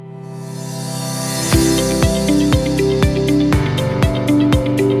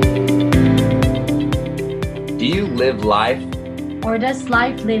live life? Or does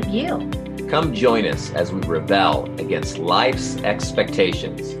life live you? Come join us as we rebel against life's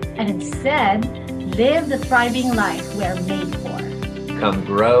expectations. And instead, live the thriving life we are made for. Come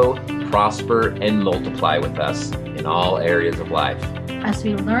grow, prosper, and multiply with us in all areas of life. As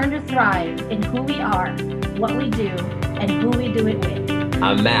we learn to thrive in who we are, what we do, and who we do it with.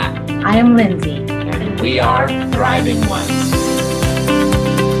 I'm Matt. I am Lindsay. And we are Thriving Ones.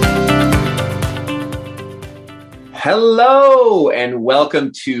 Hello, and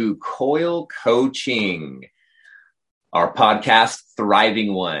welcome to Coil Coaching, our podcast,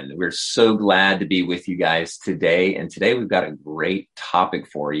 Thriving One. We're so glad to be with you guys today. And today we've got a great topic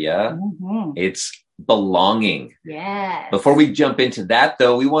for you. Mm-hmm. It's belonging. Yes. Before we jump into that,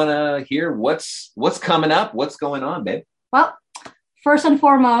 though, we want to hear what's coming up. What's going on, babe? Well, first and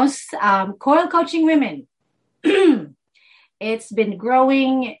foremost, Coil Coaching Women. It's been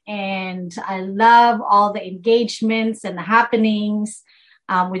growing, and I love all the engagements and the happenings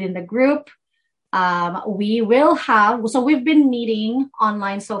within the group. We've been meeting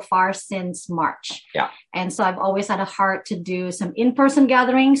online so far since March. Yeah. And so I've always had a heart to do some in-person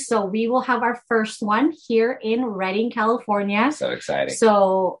gatherings. So we will have our first one here in Redding, California. So exciting.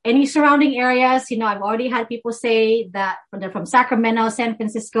 So any surrounding areas, I've already had people say that they're from Sacramento, San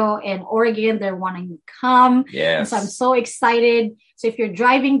Francisco, and Oregon. They're wanting to come. Yes. And so I'm so excited. So if you're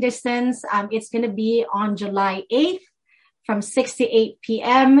driving distance, it's going to be on July 8th. From 6 to 8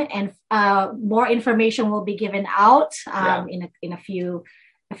 p.m. and more information will be given out in a few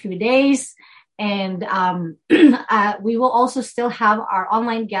days. And we will also still have our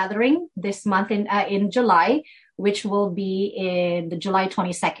online gathering this month in July, which will be in the July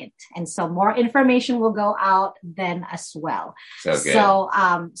 22nd. And so more information will go out then as well. So good.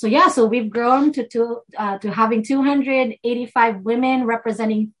 So we've grown to having 285 women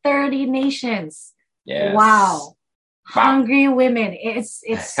representing 30 nations. Yes. Wow. Hungry women. It's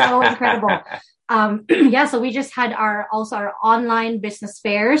so incredible. So we just had our online business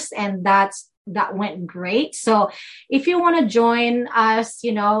fairs, and that went great. So if you want to join us,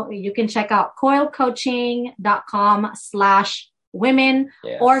 you can check out coilcoaching.com/women,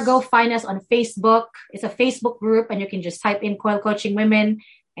 yes, or go find us on Facebook. It's a Facebook group, and you can just type in Coil Coaching Women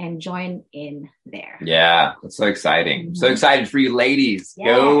and join in there. Yeah, it's so exciting. Mm-hmm. So excited for you ladies.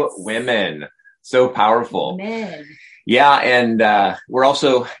 Yes. Go women. So powerful. Amen. Yeah, and we're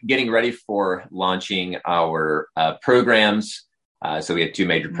also getting ready for launching our programs. So we have two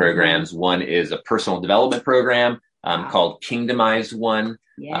major programs. Mm-hmm. One is a personal development program called Kingdomized One.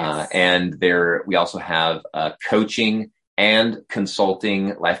 Yes. And we also have coaching and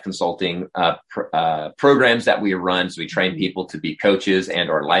consulting, life consulting programs that we run. So we train people to be coaches and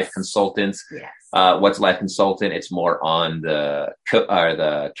or life consultants. Yes. What's life consultant? It's more on the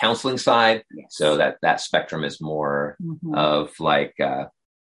counseling side. Yes. So that spectrum is more of like,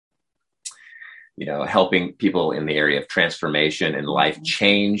 helping people in the area of transformation and life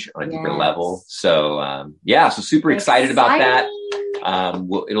change on a deeper level. So, so super excited about that.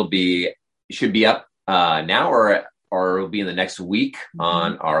 It should be up now or it'll be in the next week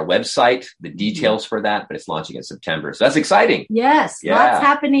on our website, the details for that, but it's launching in September. So that's exciting. Yes. Yeah. Lots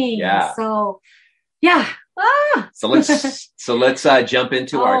happening. Yeah. So, yeah. So let's jump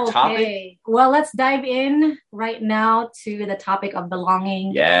into our topic. Well, let's dive in right now to the topic of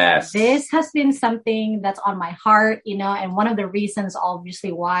belonging. Yes. This has been something that's on my heart, and one of the reasons,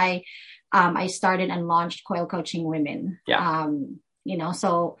 obviously, why I started and launched Coil Coaching Women. Yeah.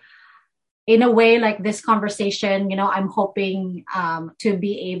 So in a way, like this conversation, I'm hoping to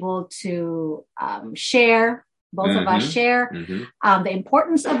be able to share. Both of us share the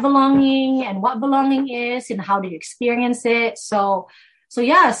importance of belonging and what belonging is and how do you experience it. So we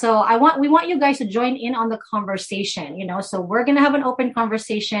want you guys to join in on the conversation, so we're going to have an open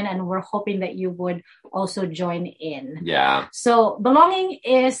conversation and we're hoping that you would also join in. Yeah. So belonging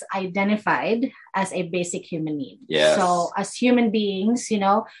is identified as a basic human need. Yes. So as human beings,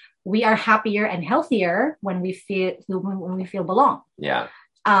 we are happier and healthier when we feel belong. Yeah.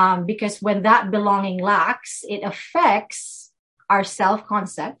 Because when that belonging lacks, it affects our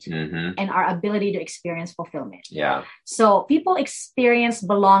self-concept and our ability to experience fulfillment. Yeah. So people experience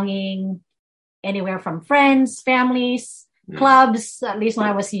belonging anywhere from friends, families, clubs. At least when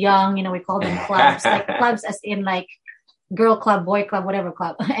I was young, we called them clubs, like clubs as in like girl club, boy club, whatever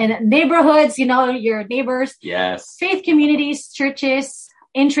club. And neighborhoods, your neighbors. Yes. Faith communities, churches,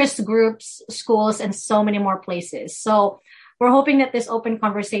 interest groups, schools, and so many more places. So we're hoping that this open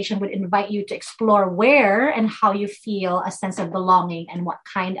conversation would invite you to explore where and how you feel a sense of belonging and what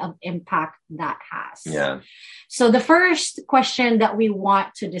kind of impact that has. Yeah. So the first question that we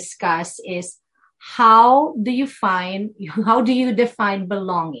want to discuss is, how do you define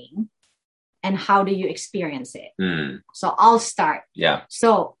belonging, and how do you experience it? So I'll start. Yeah.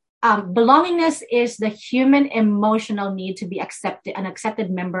 So belongingness is the human emotional need to be an accepted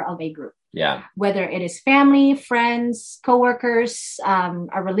member of a group. Yeah. Whether it is family, friends, coworkers,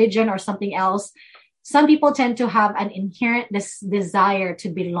 a religion, or something else. Some people tend to have an inherent desire to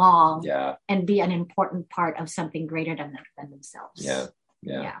belong and be an important part of something greater than themselves.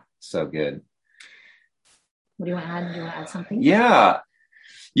 Yeah. So good. What do you want to add? Do you want to add something? Yeah,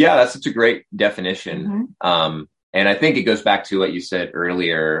 that's such a great definition. And I think it goes back to what you said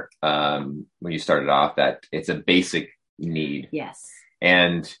earlier when you started off, that it's a basic need. Yes.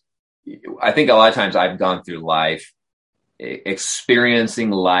 And I think a lot of times I've gone through life experiencing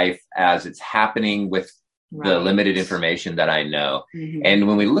life as it's happening with the limited information that I know. And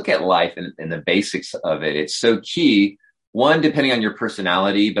when we look at life and the basics of it, it's so key, one, depending on your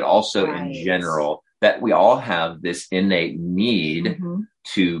personality, but also in general, that we all have this innate need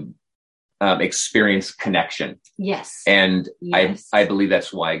to experience connection. Yes. And I believe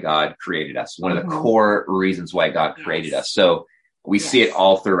that's why God created us. One of the core reasons why God created us. So we see it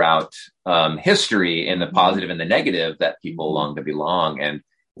all throughout history, in the positive and the negative, that people long to belong. And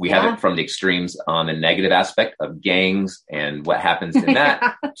we have it from the extremes on the negative aspect of gangs and what happens in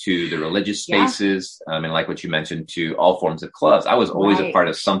that to the religious spaces. And like what you mentioned, to all forms of clubs. I was always a part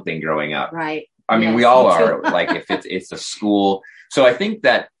of something growing up. Right. I mean, we all are, like if it's a school. So I think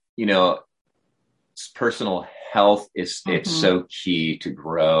that, personal health it's so key to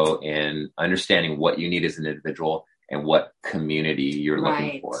grow in understanding what you need as an individual and what community you're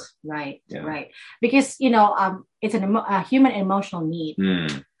looking for. Right. Because, it's a human emotional need.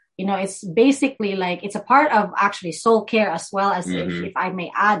 It's basically like, it's a part of actually soul care as well, as if I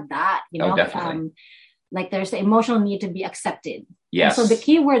may add that, definitely. Like there's the emotional need to be accepted. Yes. And so the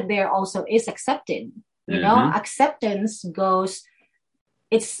key word there also is accepted. Acceptance goes,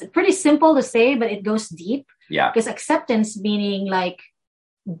 it's pretty simple to say, but it goes deep. Yeah. Because acceptance meaning like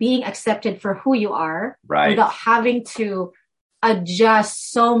being accepted for who you are, right, without having to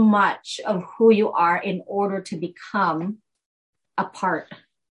adjust so much of who you are in order to become a part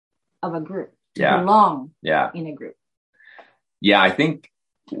of a group, to belong in a group. Yeah, I think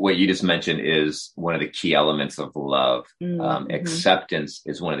what you just mentioned is one of the key elements of love. Acceptance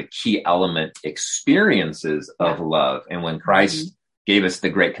is one of the key experiences of love. And when Christ gave us the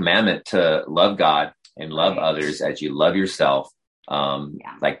great commandment to love God and love others as you love yourself,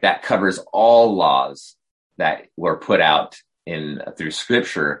 like that covers all laws that were put out through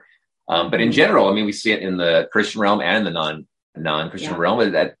Scripture. But in general, I mean, we see it in the Christian realm and the non-Christian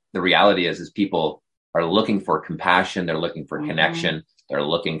realm, that the reality is people are looking for compassion. They're looking for connection. They're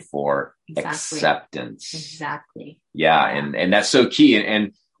looking for acceptance. Exactly. Yeah. And that's so key.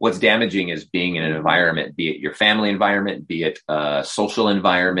 And what's damaging is being in an environment, be it your family environment, be it a social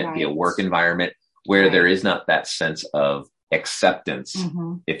environment, be a work environment, where there is not that sense of acceptance.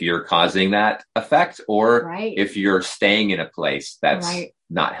 If you're causing that effect, or if you're staying in a place that's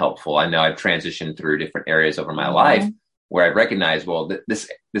not helpful. I know I've transitioned through different areas over my life where I've recognized, well, this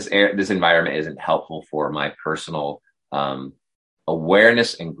environment isn't helpful for my personal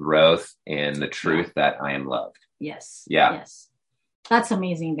awareness and growth in the truth that I am loved. Yes. Yeah. Yes. That's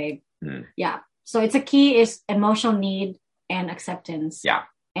amazing, babe. Yeah. So it's a key is emotional need and acceptance. Yeah.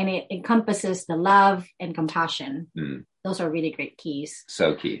 And it encompasses the love and compassion. Those are really great keys.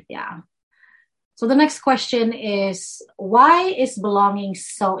 So key. Yeah. So the next question is, why is belonging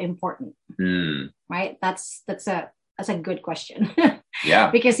so important? Right? That's a good question.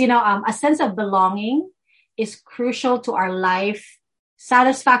 Yeah. Because, a sense of belonging is crucial to our life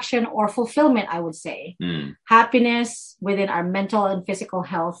satisfaction or fulfillment, I would say. Happiness within our mental and physical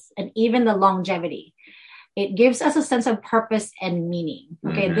health, and even the longevity. It gives us a sense of purpose and meaning.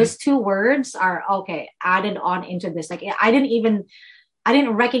 Okay. These two words are added on into this. Like I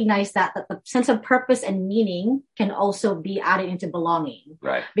didn't recognize that the sense of purpose and meaning can also be added into belonging.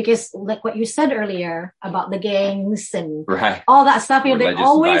 Right. Because like what you said earlier about the gangs and all that stuff, they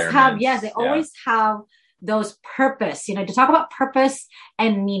always have those purpose, to talk about purpose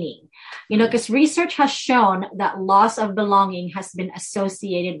and meaning, because research has shown that loss of belonging has been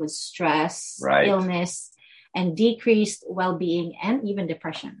associated with stress, illness, and decreased well-being, and even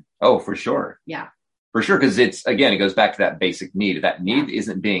depression. Oh, for sure. Yeah. For sure. Because it goes back to that basic need. If that need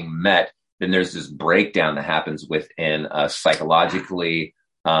isn't being met, then there's this breakdown that happens within us psychologically,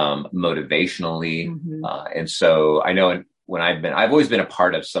 motivationally. And so I know I've always been a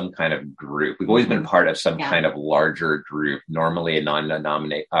part of some kind of group. We've always been part of some kind of larger group, normally a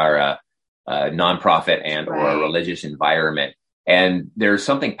nonprofit and or a religious environment. And there's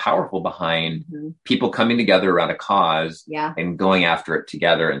something powerful behind people coming together around a cause and going after it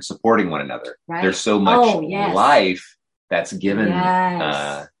together and supporting one another. Right. There's so much life that's given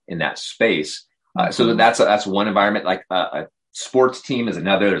in that space. So that's one environment. Like a sports team is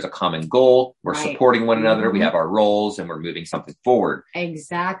another. There's a common goal. We're supporting one another. We have our roles and we're moving something forward.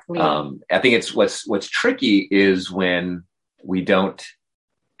 Exactly. I think it's what's tricky is when we don't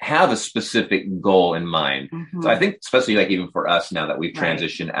have a specific goal in mind. So I think especially like even for us now that we've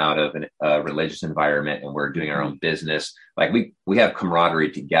transitioned out of a religious environment and we're doing our own business, like we have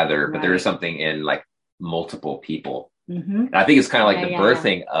camaraderie together, but there is something in like multiple people. And I think it's kind of like the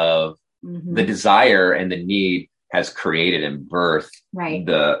birthing of the desire and the need has created and birthed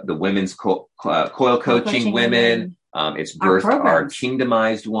the women's coil coaching women. It's birthed our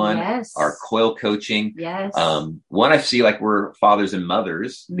kingdomized one, our coil coaching. One, I see like we're fathers and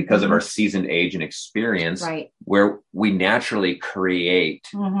mothers because of our seasoned age and experience, where we naturally create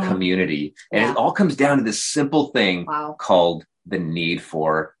community. And it all comes down to this simple thing called the need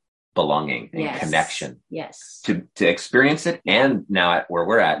for belonging and connection. To experience it, and now at where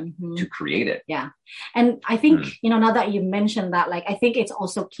we're at, to create it. And I think, now that you mentioned that, like, I think it's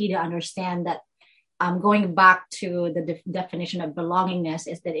also key to understand that going back to the definition of belongingness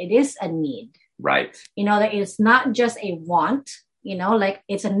is that it is a need. Right. That it's not just a want, like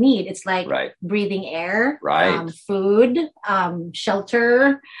it's a need. It's like breathing air, food,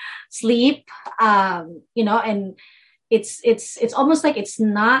 shelter, sleep, and it's almost like it's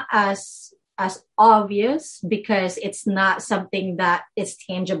not as obvious because it's not something that is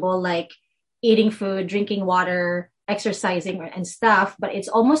tangible, like eating food, drinking water, exercising and stuff, but it's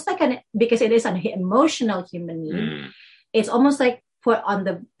almost like because it is an emotional human need, it's almost like put on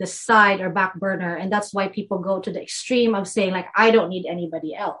the side or back burner. And that's why people go to the extreme of saying like, I don't need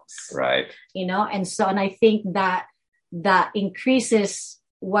anybody else. Right. And I think that increases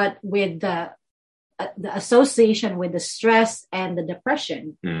with the association with the stress and the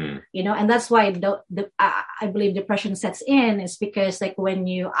depression, and that's why I believe depression sets in is because like when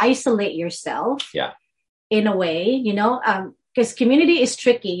you isolate yourself, in a way, because community is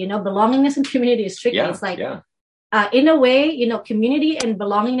tricky, belongingness and community is tricky. It's like, in a way, community and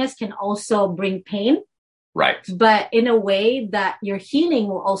belongingness can also bring pain. Right. But in a way that your healing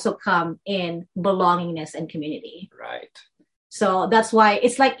will also come in belongingness and community. Right. So that's why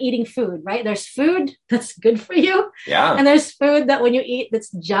it's like eating food, right? There's food that's good for you. Yeah. And there's food that when you eat, that's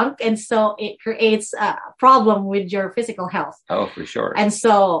junk. And so it creates a problem with your physical health. Oh, for sure. And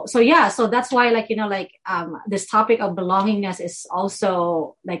so that's why this topic of belongingness is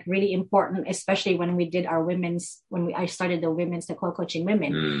also like really important, especially when we did our I started the coil coaching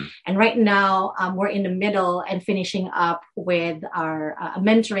women. And right now we're in the middle and finishing up with our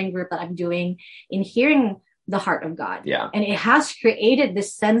mentoring group that I'm doing in hearing the heart of God. Yeah. And it has created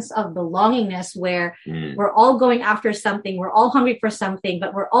this sense of belongingness where we're all going after something. We're all hungry for something,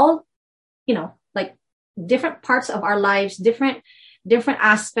 but we're all, like different parts of our lives, different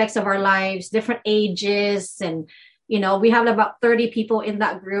aspects of our lives, different ages. And, we have about 30 people in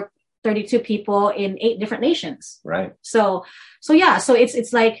that group, 32 people in 8 different nations. Right. So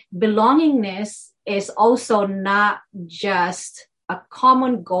it's like belongingness is also not just a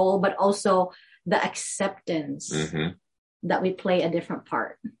common goal, but also the acceptance that we play a different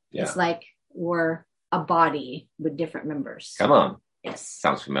part. Yeah. It's like we're a body with different members. Come on. Yes.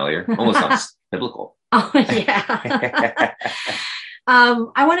 Sounds familiar. Almost sounds biblical. Oh yeah.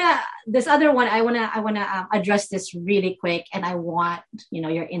 I want to address this really quick, and I want,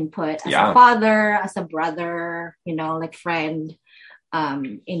 your input as a father, as a brother, like friend,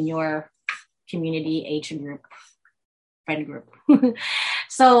 in your community age group, friend group.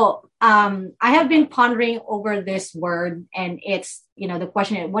 So I have been pondering over this word, and it's, the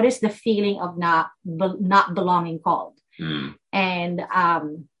question is, what is the feeling of not belonging called? And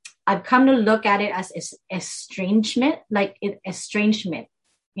I've come to look at it as estrangement, estrangement,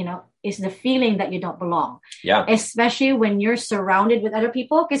 is the feeling that you don't belong. Yeah. Especially when you're surrounded with other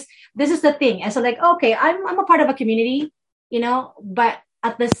people, because this is the thing. And so like, okay, I'm a part of a community, but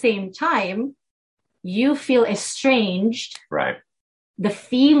at the same time, you feel estranged. Right. The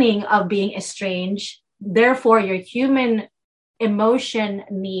feeling of being estranged, therefore your human emotion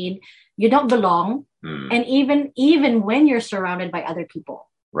need, you don't belong. And even when you're surrounded by other people.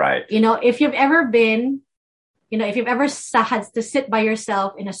 Right. If you've ever been, if you've ever had to sit by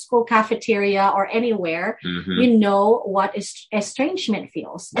yourself in a school cafeteria or anywhere, you know what estrangement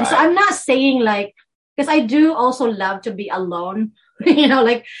feels. And so I'm not saying because I do also love to be alone,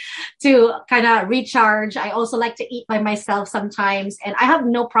 to kind of recharge. I also like to eat by myself sometimes, and I have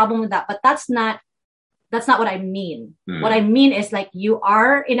no problem with that, but that's not that's not what I mean. What I mean is like you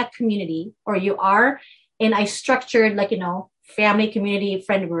are in a community or you are in a structured, like, family, community,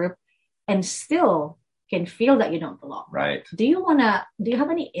 friend group, and still can feel that you don't belong. Right. Do you have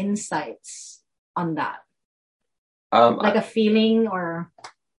any insights on that? Like a feeling or?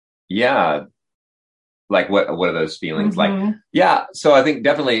 Yeah. Like what are those feelings like? Yeah. So I think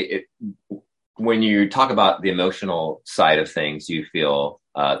definitely when you talk about the emotional side of things, you feel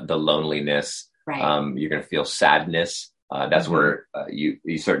the loneliness. Right. You're going to feel sadness. That's where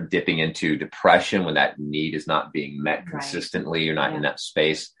you start dipping into depression when that need is not being met consistently. Right. You're not in that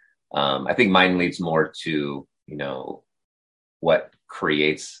space. I think mine leads more to, what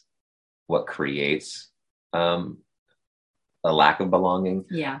creates a lack of belonging.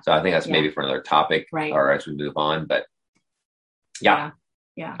 Yeah. So I think that's maybe for another topic or as we move on, but yeah.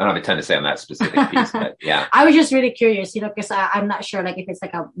 I don't have a ton to say on that specific piece, but yeah. I was just really curious, because I'm not sure like if it's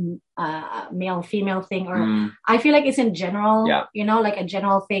like a male female thing or I feel like it's in general, like a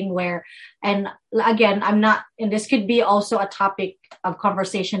general thing where, and again, and this could be also a topic of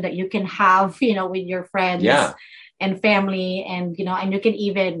conversation that you can have, with your friends and family and, and you can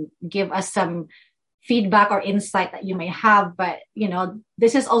even give us some feedback or insight that you may have. But,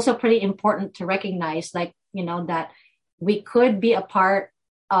 this is also pretty important to recognize, like, that we could be a part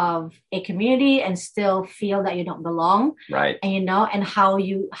of a community and still feel that you don't belong. Right. And, and how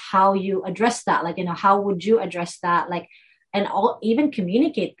you address that, like, how would you address that? Like, and even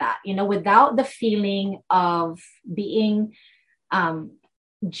communicate that, without the feeling of being,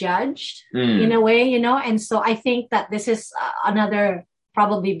 judged in a way, and so I think that this is another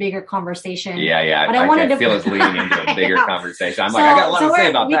probably bigger conversation. Yeah. But I feel it's leading into a bigger conversation. I got a lot to say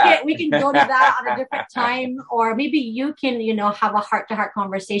about that. We can go to that on a different time, or maybe you can, have a heart-to-heart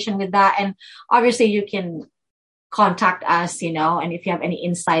conversation with that. And obviously you can contact us, and if you have any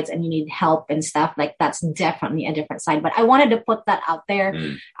insights and you need help and stuff, like that's definitely a different side. But I wanted to put that out there.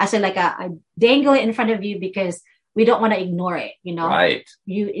 I said, like, I dangle it in front of you because we don't want to ignore it, Right.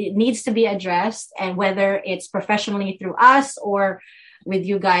 It needs to be addressed. And whether it's professionally through us or with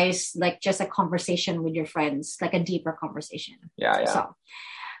you guys, like just a conversation with your friends, like a deeper conversation. Yeah.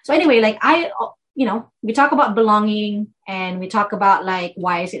 So anyway, like we talk about belonging and we talk about like,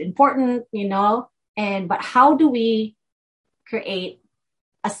 why is it important, but how do we create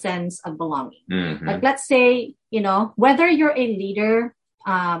a sense of belonging? Like, let's say, whether you're a leader,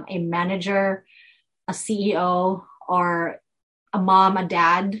 a manager, a CEO, or a mom, a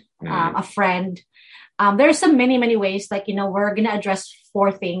dad, a friend, there's some many ways, like, we're going to address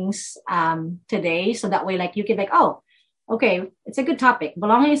 4 things today. So that way, like, you can like, oh, okay, it's a good topic.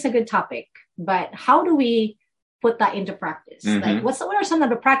 Belonging is a good topic. But how do we put that into practice? Like, what are some of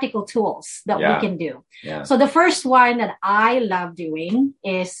the practical tools that we can do? Yeah. So the first one that I love doing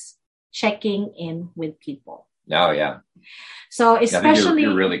is checking in with people. Oh, yeah. So especially...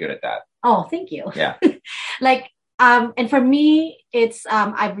 You're really good at that. Oh, thank you. Yeah. Like, and for me, it's,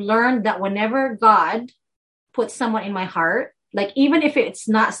 I've learned that whenever God puts someone in my heart, like, even if it's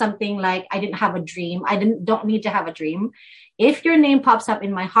not something like I didn't have a dream, don't need to have a dream. If your name pops up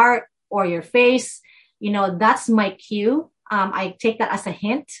in my heart or your face, that's my cue. I take that as a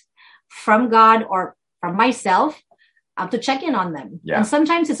hint from God or from myself to check in on them. Yeah. And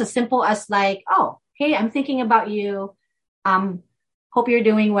sometimes it's as simple as like, oh, hey, I'm thinking about you. Hope you're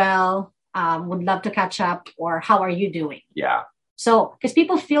doing well. Would love to catch up, or how are you doing? Yeah. So, because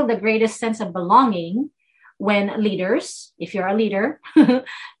people feel the greatest sense of belonging when leaders, if you're a leader,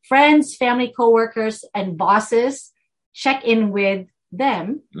 friends, family, coworkers, and bosses check in with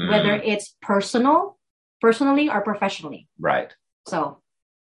them, whether it's personally or professionally. Right. So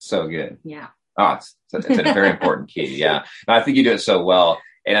good. Yeah. Oh, it's a very important key. Yeah. And I think you do it so well.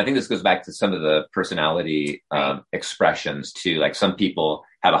 And I think this goes back to some of the personality expressions too. Like, some people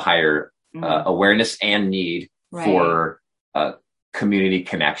have a higher awareness and need for community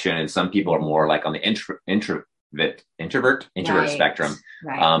connection, and some people are more like on the introvert spectrum,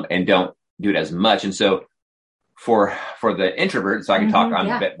 and don't do it as much. And so for the introvert, so I can talk. I'm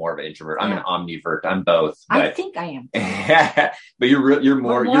a bit more of an introvert. I'm an omnivert. I'm both. But, I think I am. But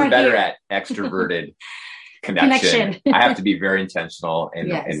you're better at extroverted connection. I have to be very intentional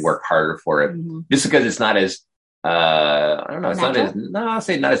and work harder for it, just because it's not as I don't know. It's I'll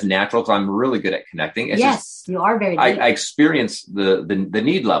say not as natural, because I'm really good at connecting. It's just, you are very. I experience the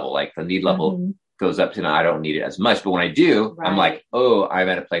need level. Like, the need level goes up to, I don't need it as much, but when I do, I'm like, oh, I'm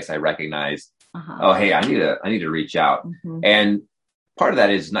at a place I recognize. Oh, hey, I need to reach out. And part of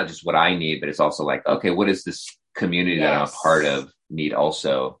that is not just what I need, but it's also like, okay, what is this community that I'm a part of need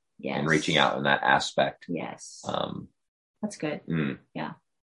also, and reaching out in that aspect. Yes. That's good. Yeah.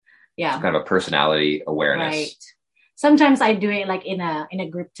 Yeah. It's kind of a personality awareness. Right. Sometimes I do it like in a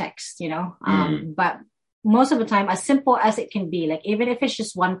group text, but most of the time, as simple as it can be, like even if it's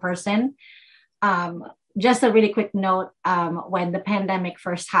just one person, just a really quick note, when the pandemic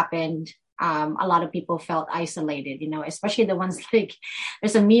first happened, a lot of people felt isolated, especially the ones like,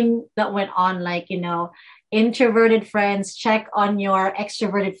 there's a meme that went on like, introverted friends, check on your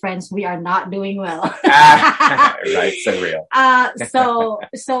extroverted friends. We are not doing well. Right. So real.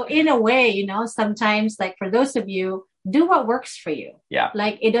 So in a way, sometimes like for those of you, do what works for you. Yeah.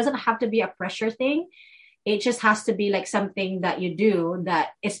 Like it doesn't have to be a pressure thing. It just has to be like something that you do that,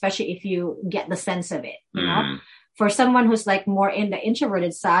 especially if you get the sense of it, know, for someone who's like more in the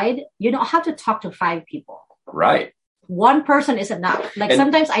introverted side, you don't have to talk to 5 people. Right. One person is enough. Like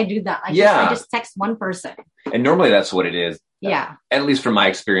sometimes I do that. I just text one person. And normally that's what it is. Yeah. At least from my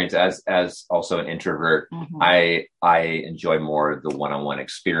experience as also an introvert, I enjoy more of the one-on-one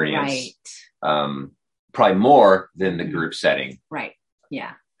experience. Right. Probably more than the group setting. Right.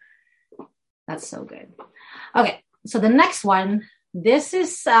 Yeah. That's so good. Okay. So the next one, this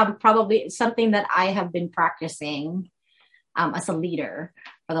is probably something that I have been practicing as a leader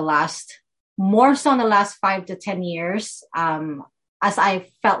for more so in the last 5 to 10 years, as I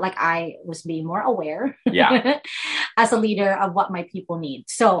felt like I was being more aware as a leader of what my people need.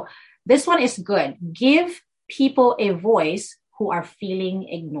 So this one is good. Give people a voice who are feeling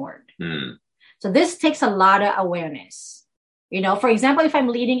ignored. So this takes a lot of awareness. For example, if I'm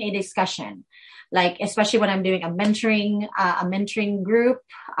leading a discussion, like especially when I'm doing a mentoring group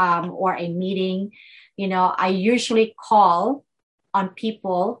or a meeting, I usually call on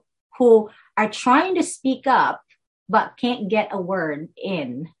people who are trying to speak up but can't get a word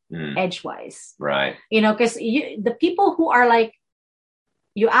in edgewise. Right. Because the people who are like,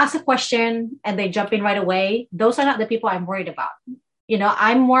 you ask a question and they jump in right away, those are not the people I'm worried about.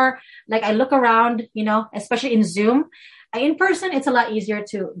 I'm more like, I look around, especially in Zoom. In person, it's a lot easier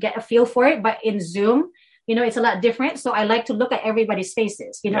to get a feel for it. But in Zoom, it's a lot different. So I like to look at everybody's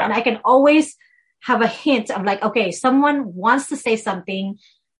faces, and I can always have a hint of like, okay, someone wants to say something,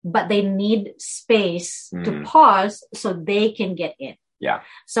 but they need space to pause so they can get in. Yeah.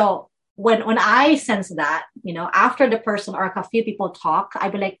 So when I sense that, after the person or a few people talk,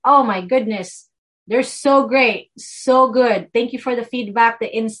 I'd be like, oh my goodness, they're so great. So good. Thank you for the feedback,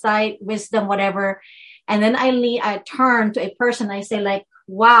 the insight, wisdom, whatever. And then I turn to a person. I say like,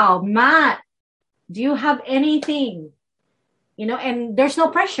 wow, Matt, do you have anything? And there's no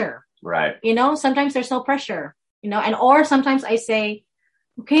pressure. Right. Sometimes there's no pressure, or sometimes I say,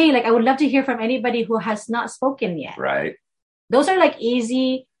 okay, like I would love to hear from anybody who has not spoken yet. Right. Those are like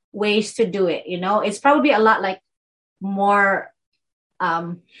easy ways to do it. It's probably a lot like more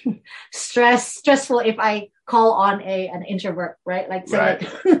stressful if I call on an introvert, right? Like say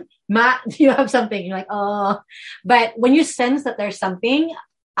like, Matt, do you have something? You're like, oh, but when you sense that there's something,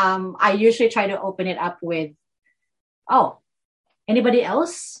 I usually try to open it up with, oh, anybody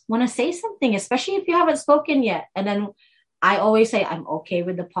else want to say something, especially if you haven't spoken yet. And then I always say, I'm okay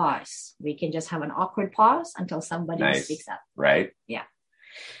with the pause. We can just have an awkward pause until somebody speaks up. Right. Yeah.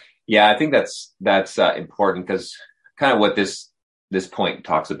 Yeah. I think that's important because kind of what this point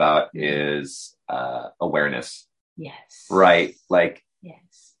talks about is awareness. Yes. Right. Like,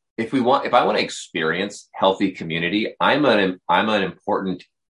 yes. If I want to experience healthy community, I'm an important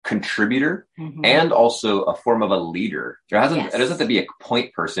contributor and also a form of a leader. It doesn't have to be a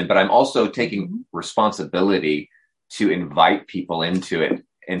point person, but I'm also taking responsibility to invite people into it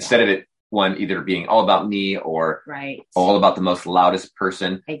instead of it either being all about me or all about the most loudest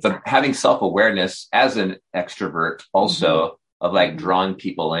person, but having self-awareness as an extrovert also of like drawing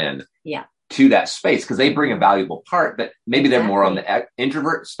people in to that space because they bring a valuable part, but maybe they're more on the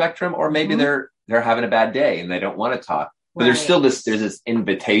introvert spectrum, or maybe they're having a bad day and they don't want to talk, but there's still there's this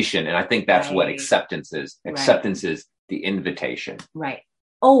invitation. And I think that's what acceptance is. Acceptance is the invitation. Right.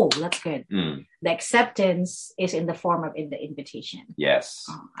 Oh, that's good. The acceptance is in the form of the invitation. Yes.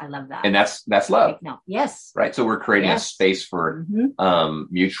 Oh, I love that. And that's love. No. Yes. Right. So we're creating a space for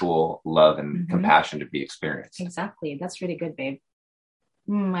mutual love and compassion to be experienced. Exactly. That's really good, babe.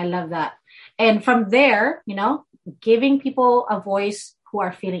 I love that. And from there, giving people a voice who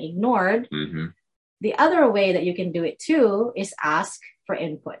are feeling ignored. The other way that you can do it too is ask for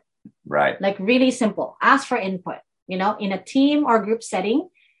input. Right. Like really simple. Ask for input. In a team or group setting,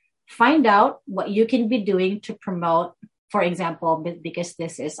 find out what you can be doing to promote, for example, because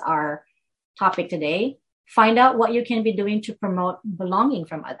this is our topic today, find out what you can be doing to promote belonging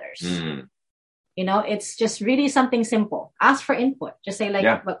from others. It's just really something simple. Ask for input. Just say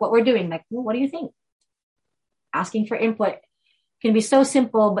like, what we're doing, like, what do you think? Asking for input can be so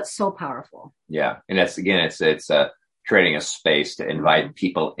simple, but so powerful. Yeah. And it's creating a space to invite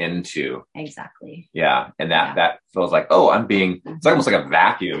people into. Exactly. Yeah. And that feels like, it's almost like a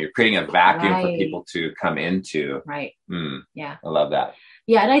vacuum. You're creating a vacuum for people to come into. Right. Yeah. I love that.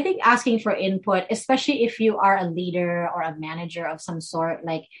 Yeah. And I think asking for input, especially if you are a leader or a manager of some sort,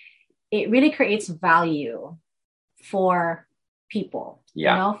 like it really creates value for people,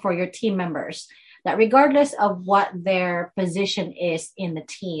 for your team members, that regardless of what their position is in the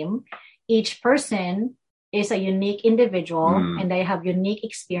team, each person is a unique individual and they have unique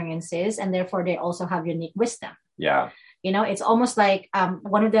experiences, and therefore they also have unique wisdom. Yeah. It's almost like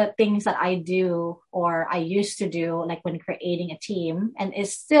one of the things that I do, or I used to do, like when creating a team, and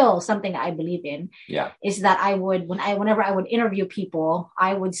it's still something that I believe in, is that I would, whenever I would interview people,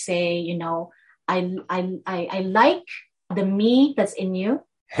 I would say, I like the me that's in you,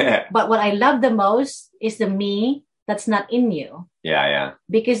 but what I love the most is the me that's not in you. Yeah.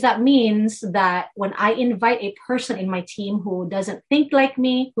 Because that means that when I invite a person in my team who doesn't think like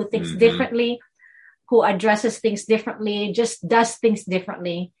me, who thinks differently, who addresses things differently, just does things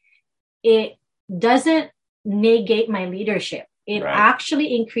differently, it doesn't negate my leadership. It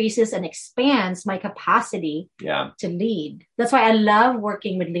actually increases and expands my capacity to lead. That's why I love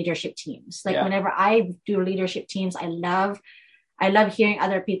working with leadership teams. Like whenever I do leadership teams, I love hearing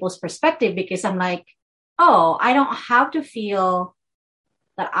other people's perspective, because I'm like, oh, I don't have to feel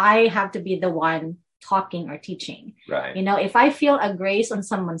that I have to be the one talking or teaching. Right. If I feel a grace on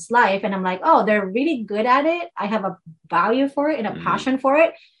someone's life and I'm like, oh, they're really good at it, I have a value for it and a passion for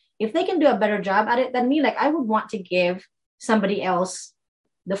it. If they can do a better job at it than me, like I would want to give somebody else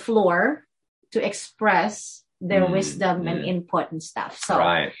the floor to express their wisdom and input and stuff.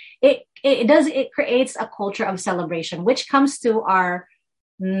 So it creates a culture of celebration, which comes to our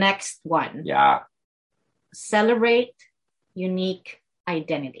next one. Yeah. Celebrate unique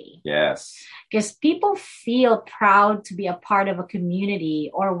identity. Yes. Because people feel proud to be a part of a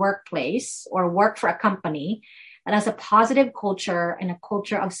community or workplace or work for a company that has a positive culture and a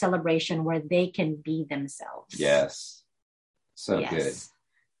culture of celebration where they can be themselves. Yes. So good.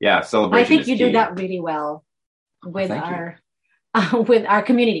 Yeah. Celebration. I think you key. do that really well with with our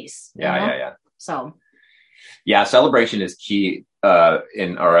communities. Yeah. So. Yeah. Celebration is key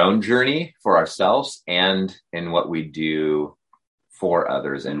in our own journey for ourselves and in what we do for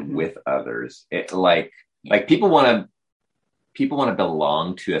others and with others. It like people want to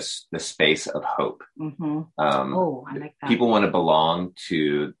belong to the space of hope. I like that. People want to belong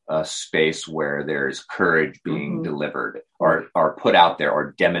to a space where there's courage being delivered or put out there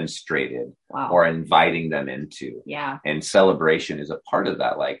or demonstrated or inviting them into. Yeah. And celebration is a part of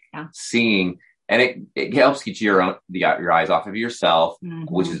that, seeing. And it helps get your eyes off of yourself,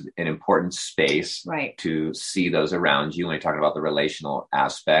 which is an important space to see those around you when you're talking about the relational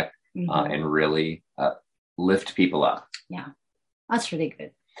aspect and really lift people up. Yeah, that's really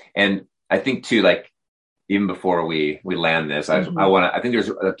good. And I think too, even before we land this, I think there's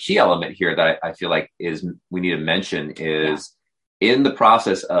a key element here that I feel like we need to mention is in the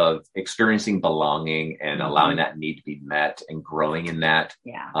process of experiencing belonging and allowing that need to be met and growing in that,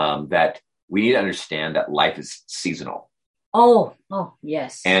 that we need to understand that life is seasonal. Oh,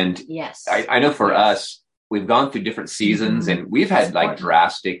 yes. And I know for us, we've gone through different seasons and we've had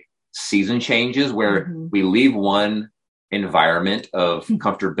drastic season changes where we leave one environment of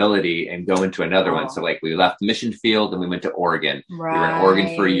comfortability and go into another one. So we left the mission field and we went to Oregon. Right. We were in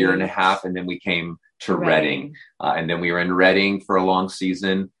Oregon for a year and a half and then we came to Redding. And then we were in Redding for a long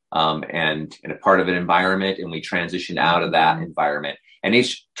season and in a part of an environment, and we transitioned out of that environment. And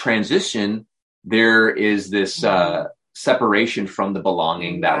each transition, there is this separation from the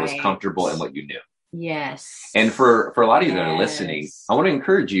belonging that was comfortable in what you knew. Yes. And for a lot of you that are listening, I want to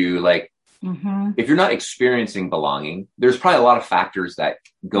encourage you, if you're not experiencing belonging, there's probably a lot of factors that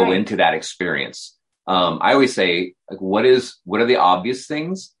go into that experience. I always say, what are the obvious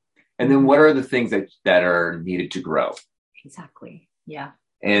things? And then what are the things that are needed to grow? Exactly. Yeah.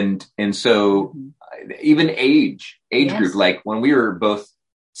 And so even age group, when we were both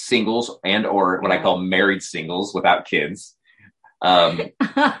singles and or what I call married singles without kids,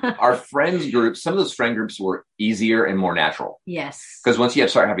 our friends group, some of those friend groups were easier and more natural. Yes. Because once you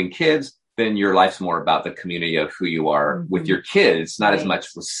start having kids, then your life's more about the community of who you are with your kids, not as much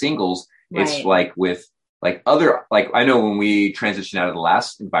with singles. It's with other, I know when we transitioned out of the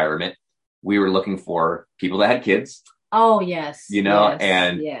last environment, we were looking for people that had kids. Oh, yes.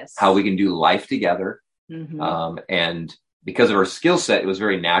 And how we can do life together. And because of our skill set, it was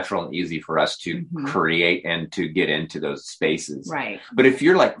very natural and easy for us to create and to get into those spaces. Right. But if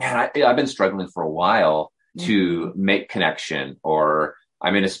you're like, man, I've been struggling for a while, to make connection, or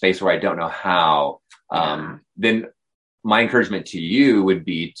I'm in a space where I don't know how, then my encouragement to you would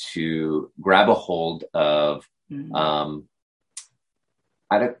be to grab a hold of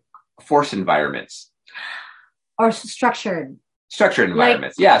forced environments. Or structured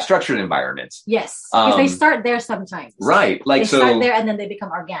environments. Structured environments. Yes. Because they start there sometimes. Right. Like, they start there and then they become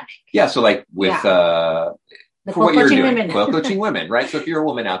organic. Yeah. So like with, the for what you're doing, women. coaching women, right? So if you're a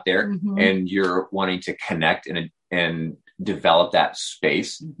woman out there and you're wanting to connect and develop that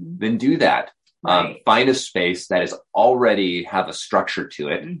space, then do that. Right. Find a space that is already have a structure to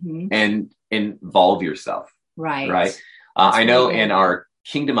it and involve yourself. Right. Right. I know in our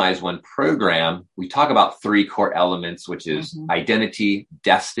Kingdomize One program, we talk about 3 core elements, which is identity,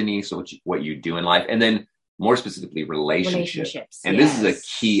 destiny, so what you do in life, and then more specifically relationships. And this is a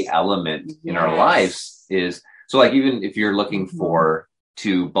key element in our lives is, so like even if you're looking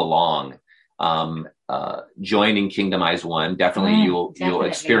to belong, joining Kingdomize One, definitely you'll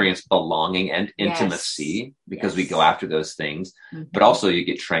experience belonging and intimacy because we go after those things, but also you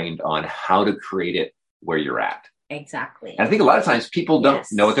get trained on how to create it where you're at. Exactly. And I think a lot of times people don't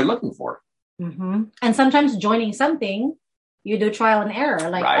know what they're looking for. And sometimes joining something, you do trial and error.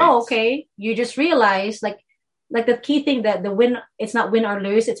 Like, oh, okay. You just realize like the key thing that the win, it's not win or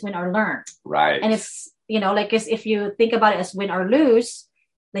lose, it's win or learn. Right. And it's, like if you think about it as win or lose,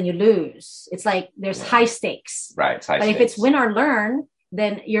 then you lose. It's like there's high stakes. Right. It's high stakes. If it's win or learn,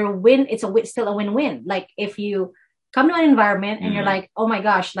 then your win, it's still a win-win. Like if you come to an environment and you're like, oh my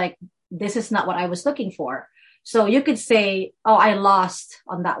gosh, like this is not what I was looking for. So you could say, oh, I lost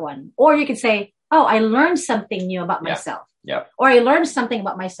on that one. Or you could say, oh, I learned something new about myself. Yeah. Or I learned something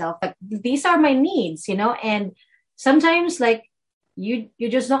about myself. Like these are my needs, and sometimes like you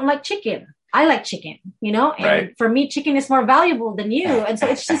just don't like chicken. I like chicken, and for me, chicken is more valuable than you. And so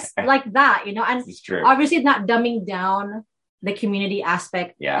it's just like that, and obviously not dumbing down the community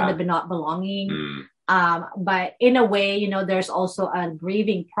aspect and the not belonging. But in a way, there's also a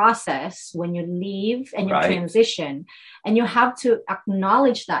grieving process when you leave and you transition, and you have to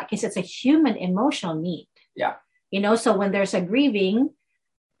acknowledge that because it's a human emotional need. Yeah. So when there's a grieving,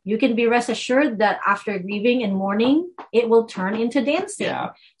 you can be rest assured that after grieving and mourning, it will turn into dancing.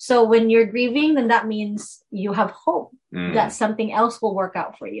 Yeah. So when you're grieving, then that means you have hope that something else will work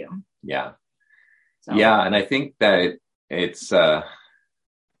out for you. Yeah. So. Yeah. And I think that it's, it's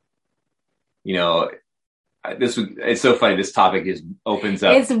so funny. This topic opens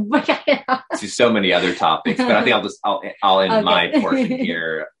up to so many other topics, but I think I'll end my portion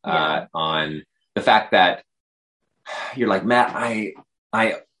here on the fact that you're like, Matt,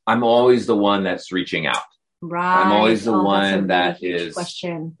 I'm always the one that's reaching out. Right. I'm always the one that is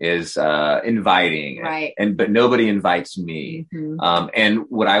inviting, right? But nobody invites me. And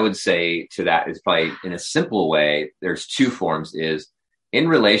what I would say to that is probably in a simple way. There's 2 forms: is in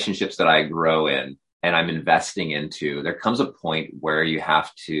relationships that I grow in and I'm investing into. There comes a point where you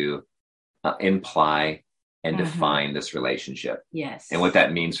have to imply and define this relationship. Yes. And what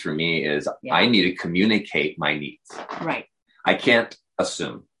that means for me is I need to communicate my needs. Right. I can't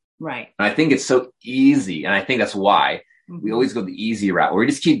assume. Right. And I think it's so easy. And I think that's why we always go the easy route, where we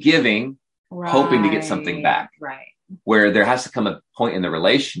just keep giving, hoping to get something back. Right. Where there has to come a point in the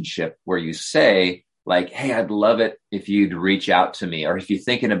relationship where you say, like, hey, I'd love it if you'd reach out to me. Or if you're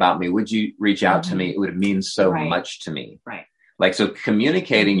thinking about me, would you reach out to me? It would mean so much to me. Right. Like, so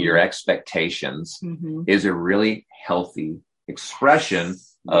communicating your expectations is a really healthy expression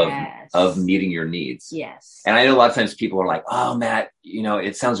of meeting your needs. Yes. And I know a lot of times people are like, oh, Matt,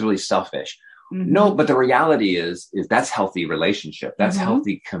 it sounds really selfish. No, but the reality is that's healthy relationship. That's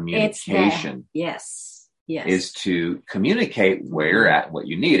healthy communication. Yes. Is to communicate where you're at, what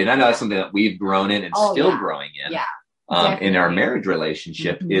you need. And I know that's something that we've grown in and still growing in. Yeah. In our marriage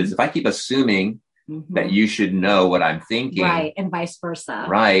relationship is if I keep assuming that you should know what I'm thinking. Right. And vice versa.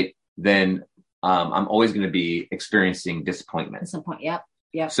 Right. Then I'm always going to be experiencing disappointment. Yep.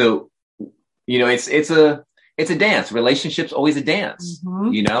 Yep. So, it's a dance. Relationship's always a dance,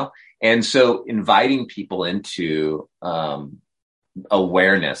 And so inviting people into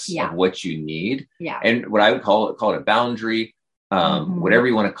awareness of what you need. Yeah. And what I would call it a boundary, whatever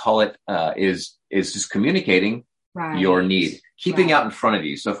you want to call it, is just communicating your need, keeping out in front of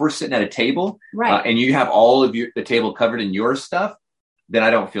you. So if we're sitting at a table and you have all of the table covered in your stuff, then I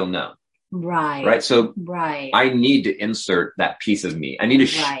don't feel known. Right. So I need to insert that piece of me. I need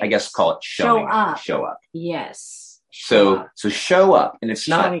to, I guess, call it show up. Yes. So show up. And it's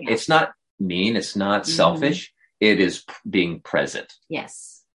not mean. It's not selfish. It is being present.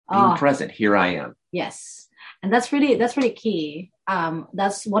 Yes. Being present. Here I am. Yes. And that's really key.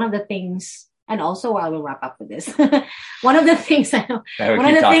 That's one of the things And also, I will wrap up with this. One of the things I know. One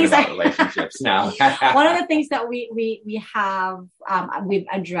of the things about relationships now. One of the things that we have we've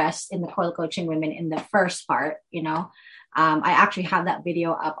addressed in the Coil Coaching Women in the first part, you know, I actually have that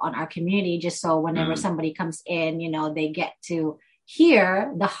video up on our community just so whenever somebody comes in, you know, they get to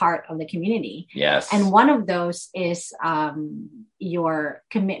hear the heart of the community. Yes. And one of those is your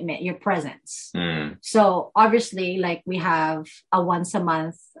commitment, your presence. So obviously, like we have a once a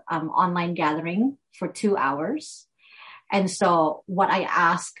month online gathering for 2 hours. And so what I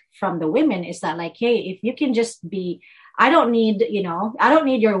ask from the women is that like, hey, if you can just be, I don't need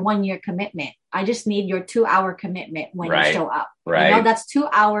your 1 year commitment. I just need your 2 hour commitment when you show up. Right. You know, that's 2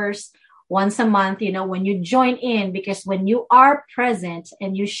 hours once a month, you know, when you join in, because when you are present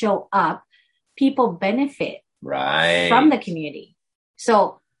and you show up, people benefit from the community.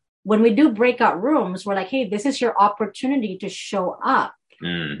 So when we do breakout rooms, we're like, hey, this is your opportunity to show up.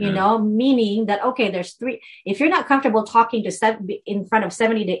 You know, meaning that, okay, there's 3. If you're not comfortable talking to in front of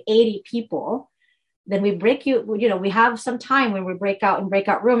 70 to 80 people, then we we have some time when we break out in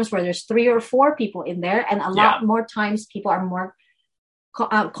breakout rooms where there's 3 or 4 people in there. And a lot more times people are more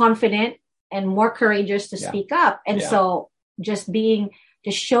confident and more courageous to speak up. And so just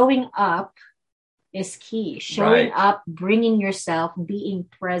showing up is key. Showing up, bringing yourself, being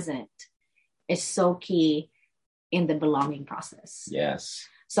present is so key in the belonging process. Yes.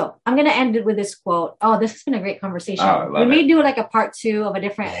 So I'm going to end it with this quote. Oh, this has been a great conversation. We may do like a part 2 of a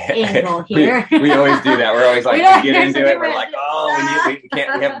different angle here. we always do that. We're always like, we get into it. We're like, oh,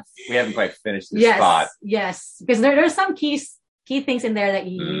 we haven't quite finished this spot. Yes. Because there's some key things in there that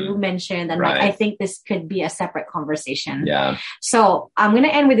you mentioned. And like, I think this could be a separate conversation. Yeah. So I'm going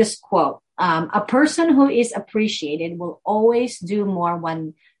to end with this quote. A person who is appreciated will always do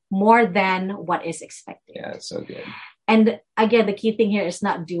more than what is expected. Yeah, it's so good. And again, the key thing here is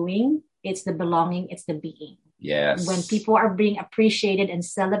not doing, it's the belonging, it's the being. Yes. When people are being appreciated and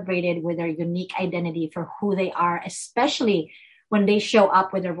celebrated with their unique identity for who they are, especially when they show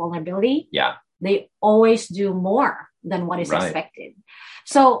up with their vulnerability, they always do more than what is expected.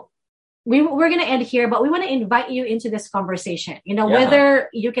 So we're going to end here, but we want to invite you into this conversation. You know, whether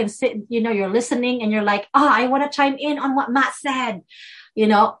you can sit, you know, you're listening and you're like, I want to chime in on what Matt said. You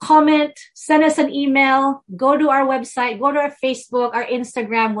know, comment, send us an email, go to our website, go to our Facebook, our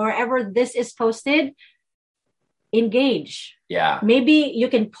Instagram, wherever this is posted, engage. Yeah. Maybe you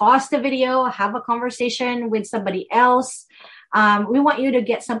can pause the video, have a conversation with somebody else. We want you to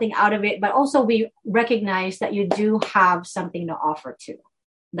get something out of it, but also we recognize that you do have something to offer too.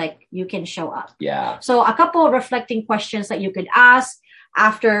 Like you can show up. Yeah. So a couple of reflecting questions that you could ask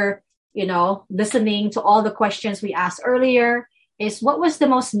after, you know, listening to all the questions we asked earlier is, what was the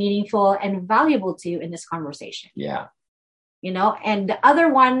most meaningful and valuable to you in this conversation? Yeah. You know, and the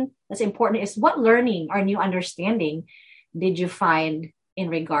other one that's important is, what learning or new understanding did you find in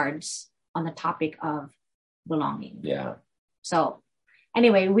regards on the topic of belonging? Yeah. So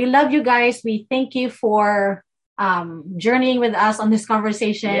anyway, we love you guys. We thank you for journeying with us on this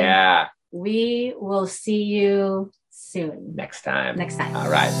conversation. Yeah. We will see you soon. Next time. All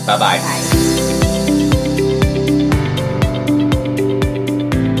right. Bye-bye. Bye.